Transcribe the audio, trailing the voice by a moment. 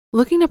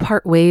Looking to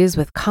part ways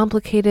with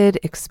complicated,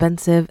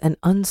 expensive, and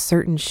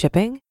uncertain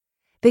shipping?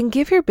 Then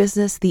give your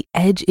business the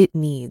edge it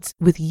needs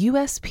with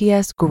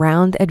USPS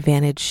Ground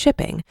Advantage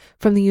shipping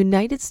from the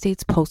United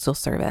States Postal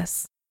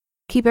Service.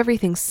 Keep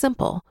everything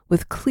simple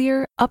with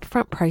clear,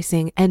 upfront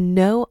pricing and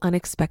no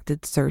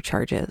unexpected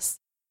surcharges.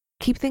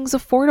 Keep things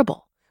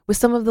affordable with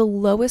some of the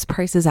lowest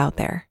prices out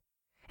there.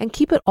 And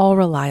keep it all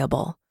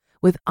reliable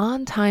with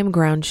on-time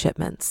ground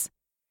shipments.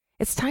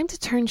 It's time to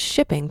turn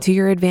shipping to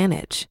your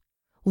advantage.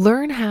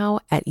 Learn how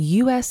at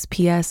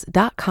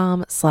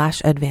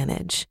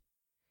USPS.com/advantage.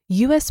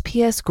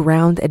 USPS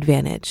Ground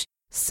Advantage.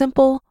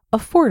 Simple,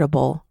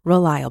 affordable,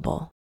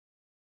 reliable.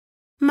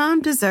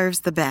 Mom deserves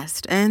the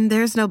best, and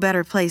there's no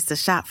better place to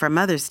shop for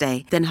Mother's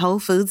Day than Whole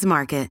Foods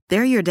Market.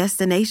 They're your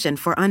destination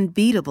for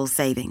unbeatable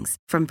savings,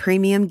 from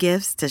premium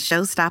gifts to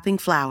show-stopping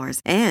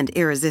flowers and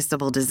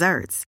irresistible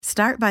desserts.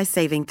 Start by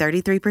saving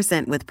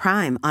 33% with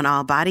Prime on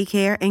all body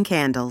care and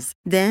candles.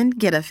 Then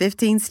get a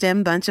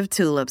 15-stem bunch of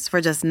tulips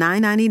for just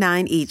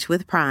 $9.99 each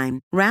with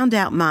Prime. Round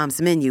out Mom's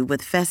menu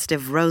with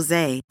festive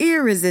rosé,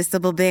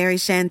 irresistible berry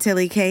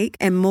chantilly cake,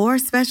 and more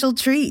special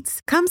treats.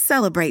 Come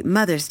celebrate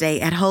Mother's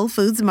Day at Whole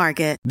Foods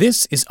Market.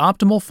 This is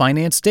Optimal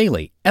Finance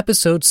Daily,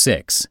 Episode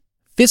 6,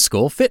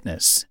 Fiscal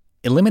Fitness.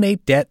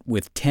 Eliminate Debt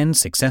with 10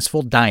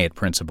 Successful Diet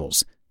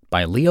Principles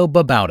by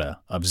Babauta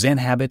of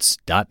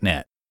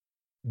ZenHabits.net.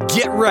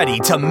 Get ready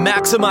to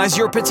maximize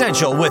your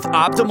potential with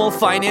Optimal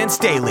Finance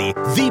Daily,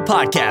 the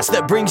podcast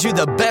that brings you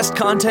the best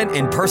content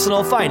in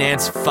personal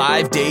finance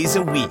 5 days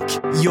a week.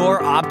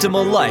 Your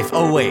optimal life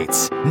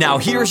awaits. Now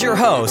here's your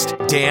host,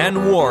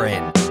 Dan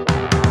Warren.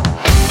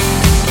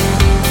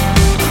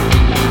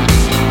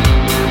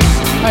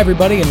 Hi,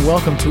 everybody, and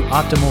welcome to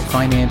Optimal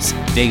Finance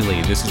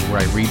Daily. This is where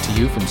I read to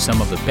you from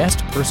some of the best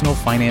personal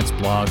finance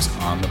blogs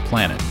on the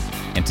planet.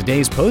 And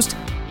today's post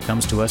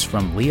comes to us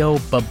from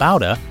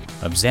Babauta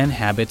of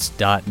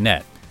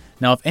ZenHabits.net.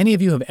 Now, if any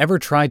of you have ever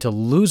tried to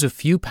lose a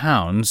few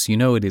pounds, you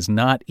know it is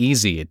not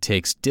easy. It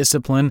takes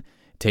discipline,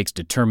 it takes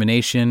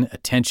determination,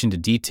 attention to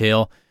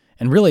detail,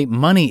 and really,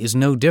 money is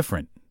no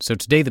different. So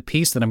today, the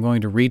piece that I'm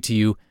going to read to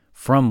you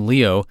from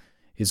Leo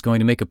is going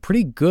to make a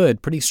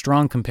pretty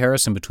strong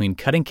comparison between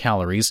cutting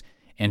calories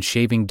and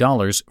shaving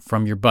dollars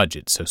from your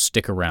budget, so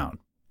stick around.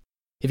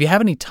 If you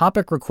have any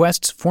topic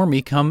requests for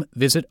me, come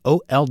visit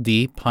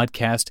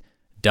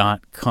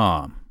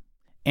oldpodcast.com.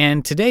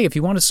 And today, if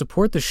you want to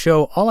support the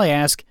show, all I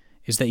ask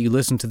is that you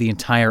listen to the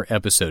entire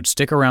episode.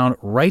 Stick around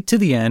right to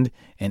the end,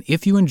 and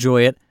if you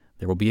enjoy it,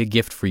 there will be a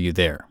gift for you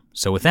there.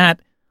 So with that,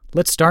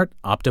 let's start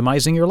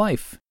optimizing your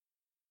life.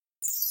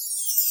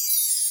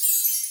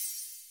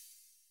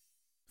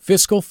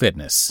 Fiscal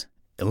Fitness.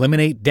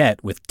 Eliminate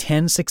Debt with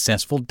 10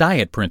 Successful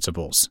Diet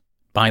Principles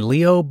by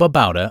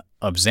Babauta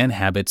of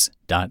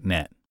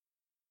ZenHabits.net.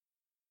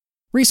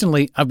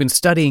 Recently, I've been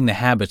studying the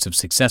habits of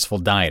successful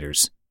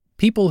dieters,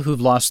 people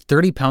who've lost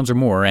 30 pounds or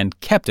more and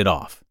kept it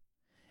off.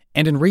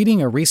 And in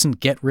reading a recent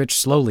Get Rich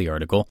Slowly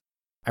article,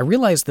 I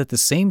realized that the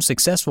same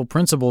successful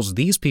principles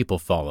these people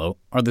follow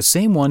are the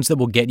same ones that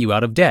will get you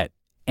out of debt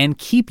and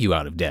keep you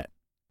out of debt.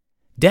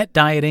 Debt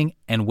dieting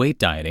and weight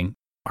dieting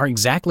are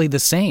exactly the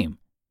same.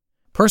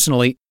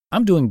 Personally,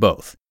 I'm doing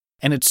both,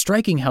 and it's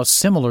striking how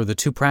similar the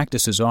two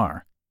practices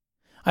are.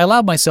 I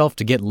allowed myself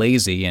to get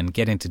lazy and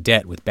get into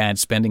debt with bad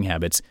spending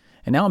habits,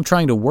 and now I'm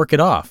trying to work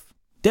it off,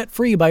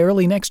 debt-free by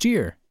early next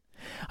year.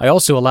 I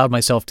also allowed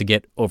myself to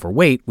get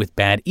overweight with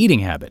bad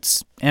eating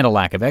habits and a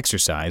lack of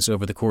exercise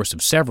over the course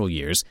of several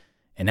years,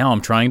 and now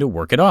I'm trying to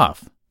work it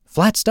off,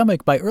 flat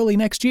stomach by early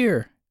next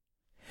year.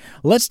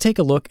 Let's take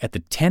a look at the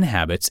 10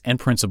 habits and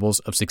principles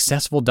of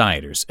successful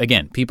dieters.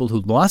 Again, people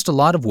who lost a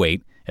lot of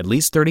weight, at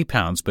least 30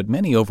 pounds, but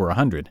many over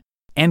 100,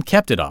 and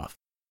kept it off.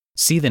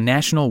 See the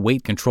National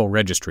Weight Control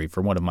Registry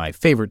for one of my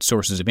favorite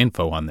sources of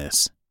info on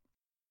this.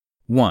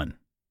 1.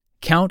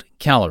 Count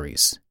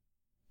calories.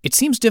 It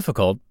seems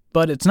difficult,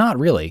 but it's not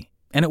really,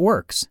 and it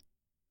works.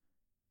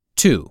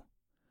 2.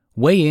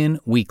 Weigh in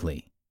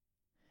weekly.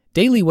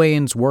 Daily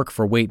weigh-ins work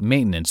for weight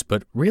maintenance,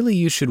 but really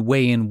you should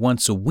weigh in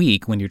once a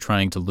week when you're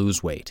trying to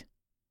lose weight.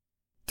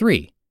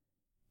 3.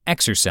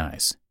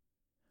 Exercise.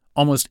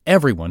 Almost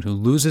everyone who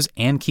loses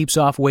and keeps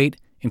off weight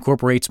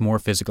incorporates more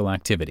physical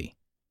activity.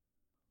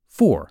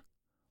 4.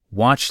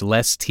 Watch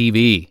less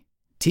TV.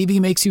 TV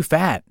makes you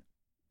fat.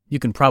 You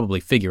can probably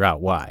figure out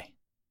why.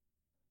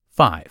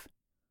 5.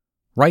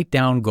 Write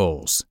down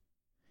goals.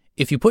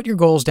 If you put your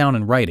goals down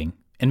in writing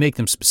and make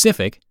them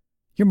specific,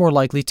 you're more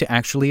likely to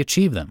actually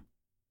achieve them.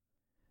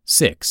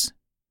 6.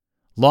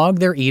 Log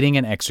their eating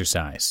and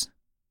exercise.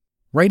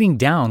 Writing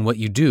down what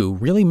you do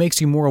really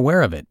makes you more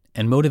aware of it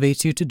and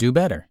motivates you to do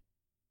better.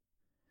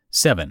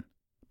 7.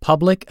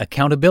 Public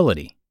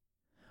accountability.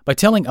 By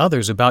telling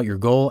others about your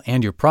goal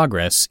and your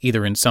progress,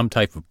 either in some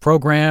type of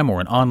program or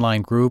an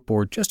online group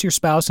or just your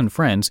spouse and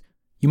friends,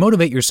 you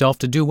motivate yourself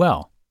to do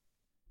well.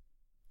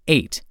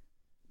 8.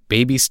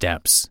 Baby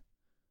steps.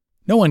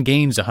 No one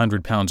gains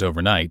 100 pounds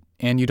overnight,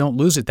 and you don't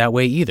lose it that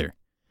way either.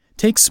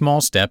 Take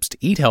small steps to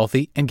eat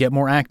healthy and get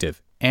more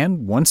active,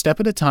 and one step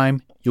at a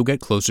time, you'll get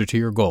closer to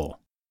your goal.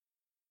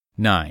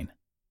 9.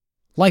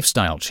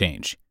 lifestyle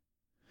change.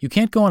 You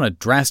can't go on a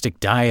drastic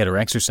diet or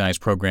exercise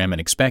program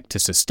and expect to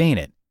sustain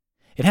it.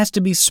 It has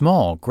to be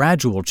small,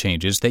 gradual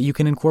changes that you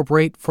can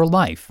incorporate for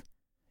life.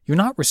 You're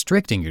not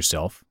restricting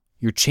yourself,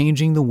 you're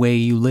changing the way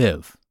you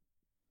live.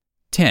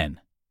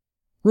 10.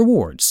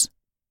 Rewards.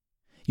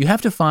 You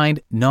have to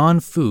find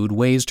non-food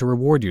ways to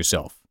reward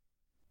yourself.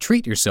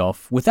 Treat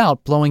yourself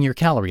without blowing your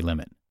calorie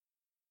limit.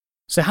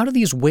 So how do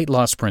these weight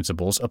loss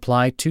principles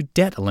apply to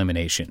debt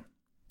elimination?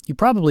 You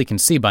probably can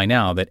see by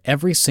now that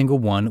every single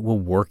one will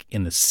work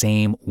in the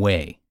same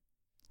way.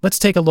 Let's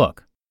take a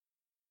look.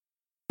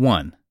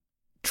 1.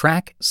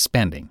 Track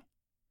spending.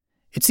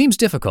 It seems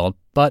difficult,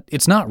 but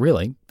it's not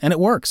really, and it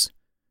works.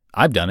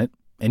 I've done it,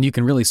 and you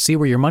can really see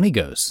where your money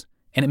goes,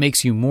 and it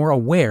makes you more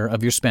aware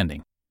of your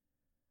spending.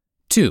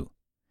 2.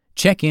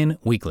 Check in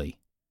weekly.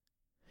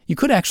 You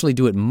could actually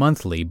do it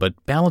monthly,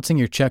 but balancing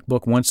your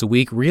checkbook once a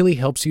week really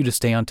helps you to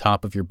stay on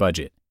top of your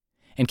budget.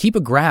 And keep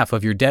a graph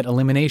of your debt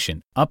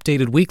elimination,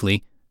 updated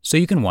weekly, so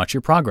you can watch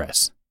your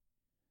progress.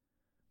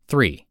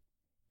 3.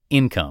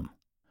 Income.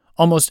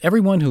 Almost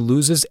everyone who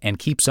loses and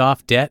keeps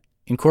off debt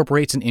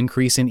incorporates an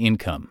increase in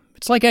income.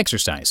 It's like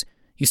exercise.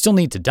 You still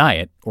need to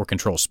diet or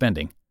control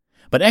spending.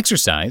 But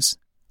exercise,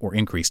 or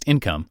increased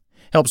income,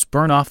 helps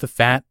burn off the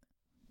fat,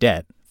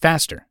 debt,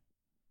 faster.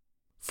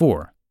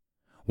 4.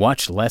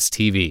 Watch less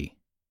TV.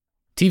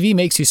 TV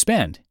makes you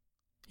spend.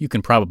 You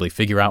can probably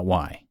figure out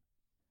why.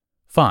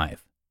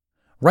 5.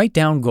 Write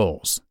down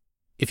goals.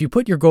 If you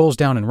put your goals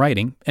down in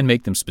writing and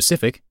make them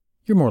specific,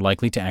 you're more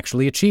likely to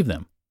actually achieve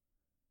them.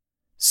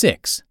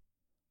 6.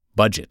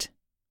 Budget.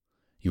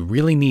 You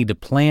really need to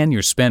plan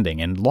your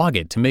spending and log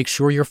it to make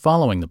sure you're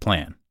following the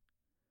plan.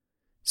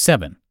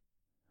 7.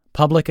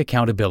 Public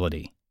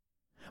accountability.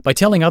 By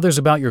telling others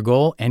about your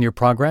goal and your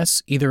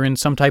progress, either in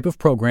some type of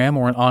program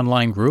or an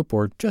online group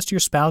or just your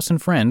spouse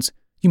and friends,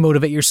 you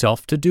motivate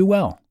yourself to do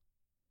well.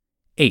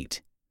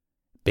 8.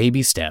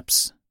 Baby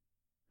steps.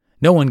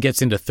 No one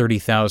gets into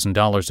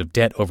 $30,000 of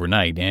debt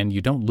overnight, and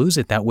you don't lose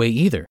it that way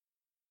either.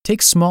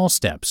 Take small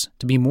steps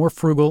to be more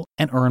frugal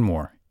and earn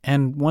more,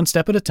 and one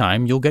step at a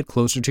time, you'll get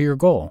closer to your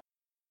goal.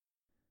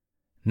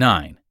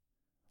 9.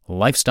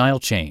 Lifestyle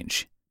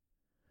change.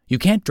 You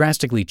can't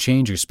drastically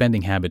change your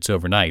spending habits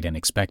overnight and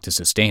expect to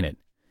sustain it.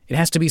 It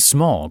has to be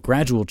small,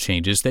 gradual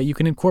changes that you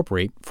can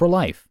incorporate for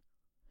life.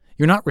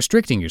 You're not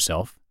restricting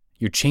yourself,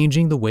 you're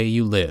changing the way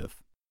you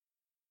live.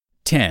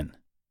 10.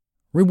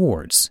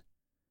 Rewards.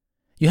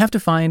 You have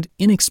to find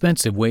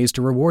inexpensive ways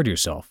to reward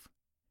yourself.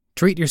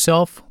 Treat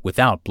yourself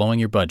without blowing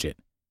your budget.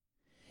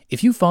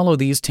 If you follow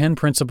these 10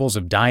 principles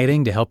of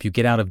dieting to help you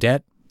get out of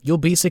debt, you'll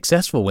be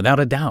successful without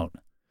a doubt.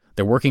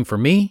 They're working for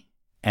me,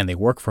 and they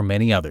work for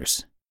many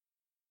others.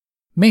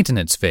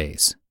 Maintenance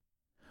phase.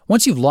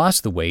 Once you've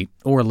lost the weight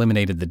or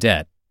eliminated the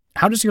debt,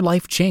 how does your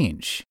life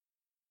change?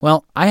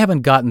 Well, I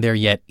haven't gotten there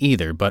yet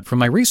either, but from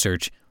my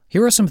research,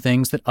 here are some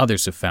things that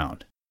others have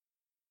found.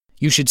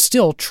 You should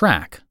still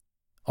track.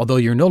 Although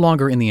you're no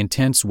longer in the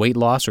intense weight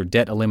loss or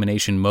debt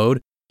elimination mode,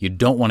 you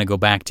don't want to go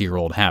back to your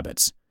old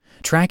habits.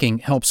 Tracking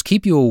helps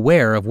keep you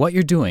aware of what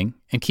you're doing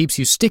and keeps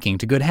you sticking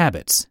to good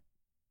habits.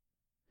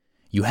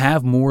 You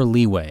have more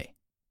leeway.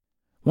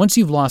 Once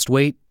you've lost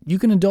weight, you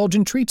can indulge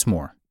in treats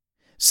more.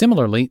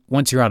 Similarly,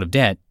 once you're out of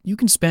debt, you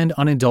can spend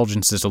on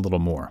indulgences a little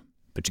more.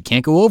 But you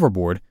can't go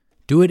overboard.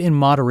 Do it in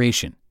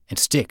moderation and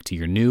stick to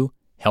your new,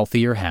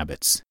 healthier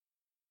habits.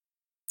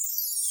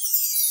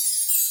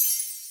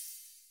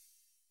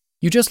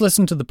 You just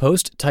listened to the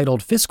post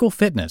titled Fiscal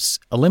Fitness,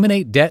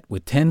 Eliminate Debt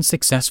with 10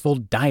 Successful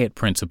Diet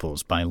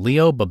Principles by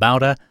Leo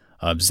Babauta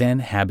of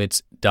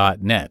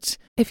ZenHabits.net.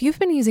 If you've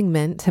been using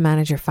Mint to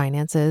manage your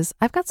finances,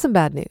 I've got some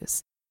bad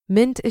news.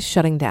 Mint is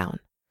shutting down.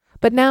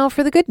 But now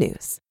for the good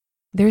news.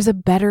 There's a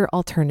better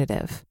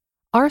alternative.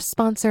 Our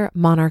sponsor,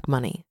 Monarch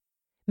Money.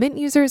 Mint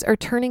users are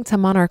turning to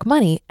Monarch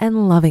Money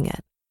and loving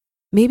it.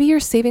 Maybe you're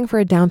saving for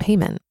a down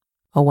payment,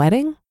 a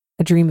wedding,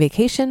 a dream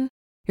vacation,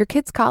 your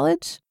kid's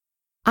college.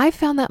 I've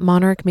found that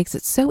Monarch makes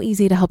it so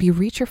easy to help you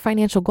reach your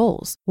financial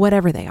goals,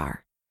 whatever they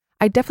are.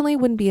 I definitely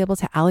wouldn't be able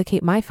to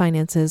allocate my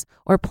finances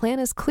or plan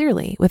as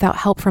clearly without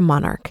help from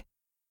Monarch.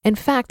 In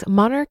fact,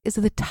 Monarch is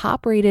the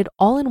top-rated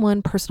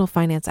all-in-one personal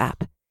finance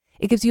app.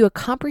 It gives you a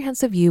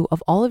comprehensive view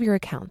of all of your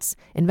accounts,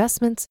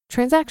 investments,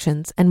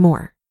 transactions, and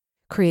more.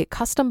 Create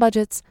custom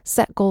budgets,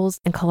 set goals,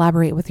 and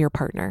collaborate with your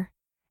partner.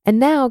 And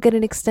now get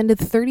an extended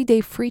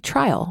 30-day free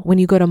trial when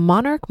you go to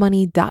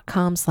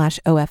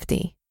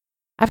monarchmoney.com/OFD.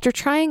 After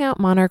trying out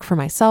Monarch for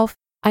myself,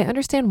 I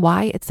understand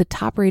why it's the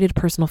top-rated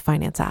personal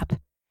finance app.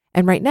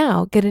 And right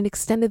now, get an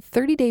extended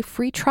 30-day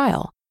free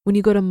trial when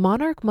you go to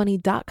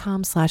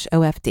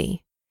monarchmoney.com/OFD.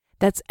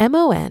 That's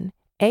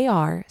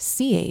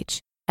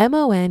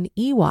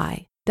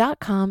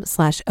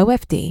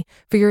monarchmoney.com/OFD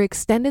for your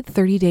extended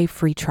 30-day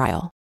free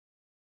trial.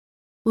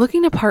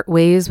 Looking to part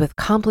ways with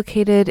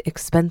complicated,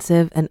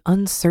 expensive, and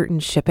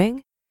uncertain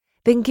shipping?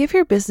 Then give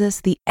your business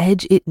the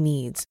edge it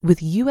needs with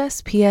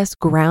USPS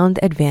Ground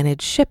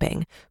Advantage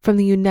shipping from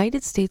the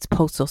United States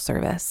Postal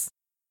Service.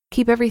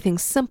 Keep everything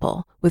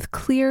simple with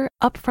clear,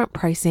 upfront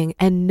pricing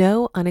and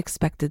no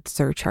unexpected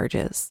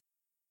surcharges.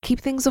 Keep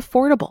things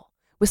affordable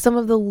with some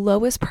of the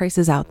lowest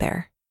prices out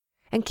there.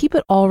 And keep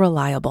it all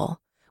reliable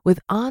with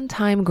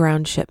on-time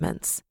ground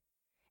shipments.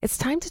 It's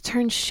time to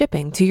turn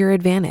shipping to your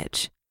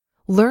advantage.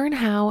 Learn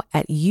how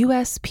at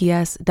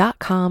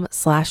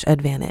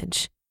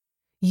USPS.com/advantage.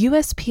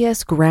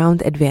 USPS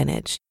Ground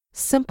Advantage.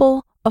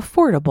 Simple,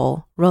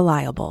 affordable,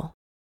 reliable.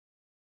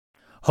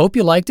 Hope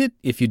you liked it.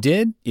 If you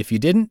did, if you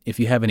didn't, if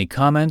you have any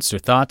comments or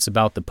thoughts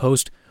about the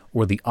post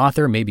or the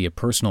author, maybe a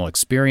personal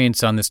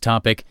experience on this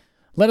topic,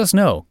 let us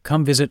know.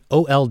 Come visit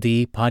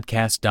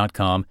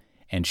oldpodcast.com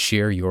and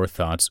share your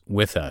thoughts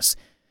with us.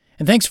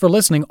 And thanks for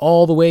listening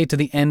all the way to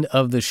the end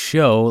of the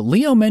show.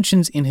 Leo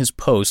mentions in his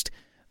post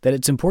that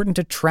it's important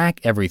to track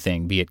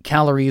everything, be it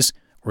calories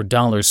or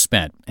dollars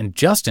spent. And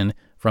Justin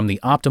from the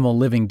Optimal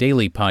Living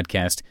Daily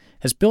podcast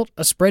has built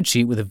a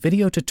spreadsheet with a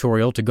video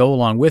tutorial to go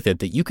along with it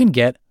that you can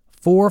get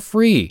for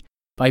free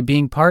by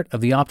being part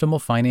of the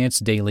Optimal Finance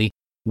Daily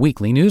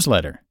weekly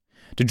newsletter.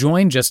 To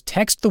join, just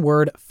text the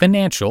word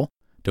financial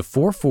to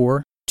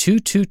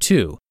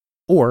 44222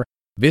 or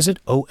visit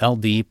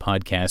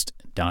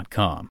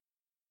oldpodcast.com.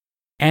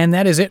 And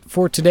that is it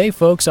for today,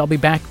 folks. I'll be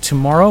back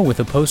tomorrow with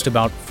a post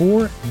about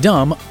 4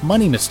 dumb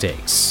money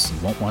mistakes.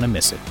 You won't want to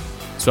miss it.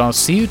 So I'll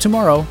see you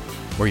tomorrow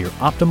where your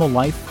optimal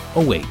life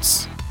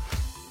awaits.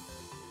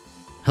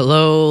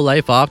 Hello,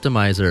 Life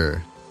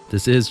Optimizer.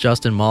 This is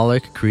Justin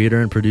Malik,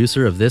 creator and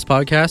producer of this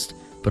podcast,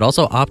 but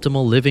also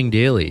Optimal Living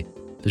Daily,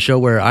 the show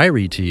where I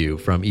read to you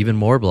from even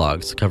more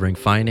blogs covering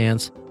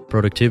finance,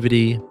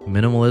 productivity,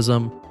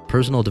 minimalism,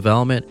 personal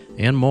development,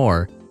 and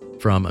more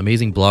from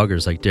amazing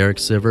bloggers like Derek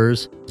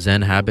Sivers,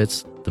 Zen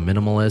Habits, The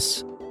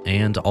Minimalists,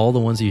 and all the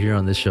ones you hear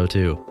on this show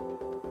too.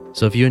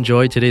 So if you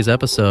enjoyed today's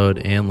episode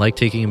and like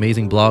taking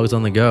amazing blogs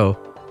on the go,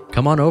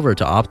 come on over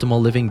to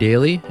Optimal Living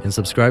Daily and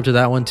subscribe to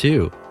that one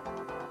too.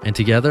 And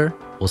together,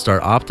 we'll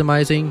start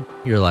optimizing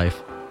your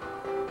life.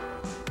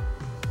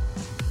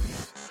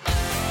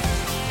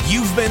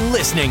 You've been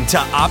listening to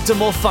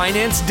Optimal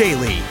Finance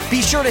Daily.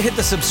 Be sure to hit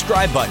the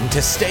subscribe button to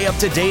stay up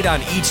to date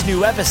on each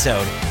new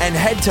episode and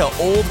head to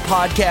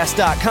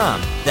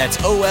oldpodcast.com. That's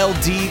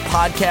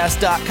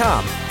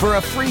oldpodcast.com for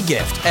a free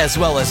gift as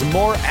well as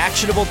more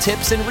actionable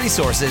tips and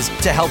resources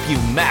to help you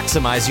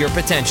maximize your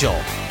potential.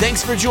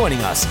 Thanks for joining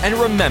us, and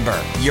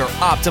remember, your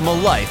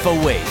optimal life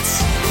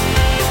awaits.